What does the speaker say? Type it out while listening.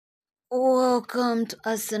Welcome to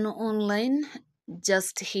Arsenal Online.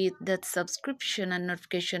 Just hit that subscription and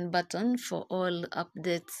notification button for all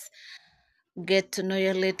updates. Get to know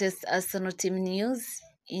your latest Arsenal team news,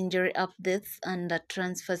 injury updates, and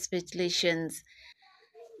transfer speculations.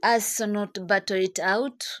 Arsenal to battle it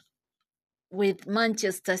out with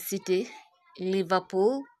Manchester City,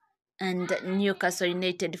 Liverpool, and Newcastle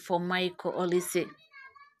United for Michael Olise.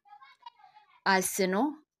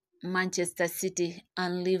 Arsenal, Manchester City,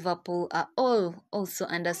 and Liverpool are all also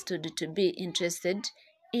understood to be interested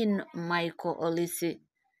in Michael Olise.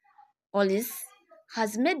 Olise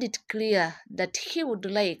has made it clear that he would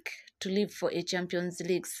like to leave for a Champions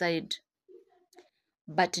League side.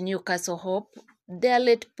 But Newcastle hope their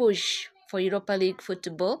late push for Europa League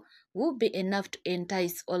football will be enough to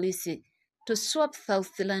entice Olise to swap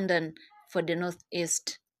South London for the North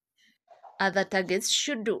East. Other targets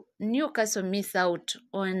should Newcastle miss out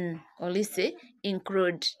on Olise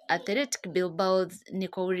include Athletic Bilbao's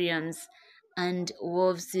Nico Williams and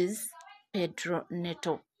Wolves' Pedro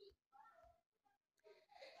Neto.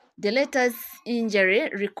 The latter's injury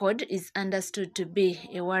record is understood to be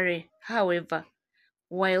a worry. However,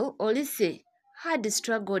 while Olise had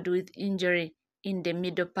struggled with injury in the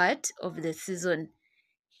middle part of the season,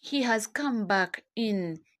 he has come back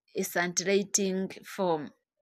in a scintillating form.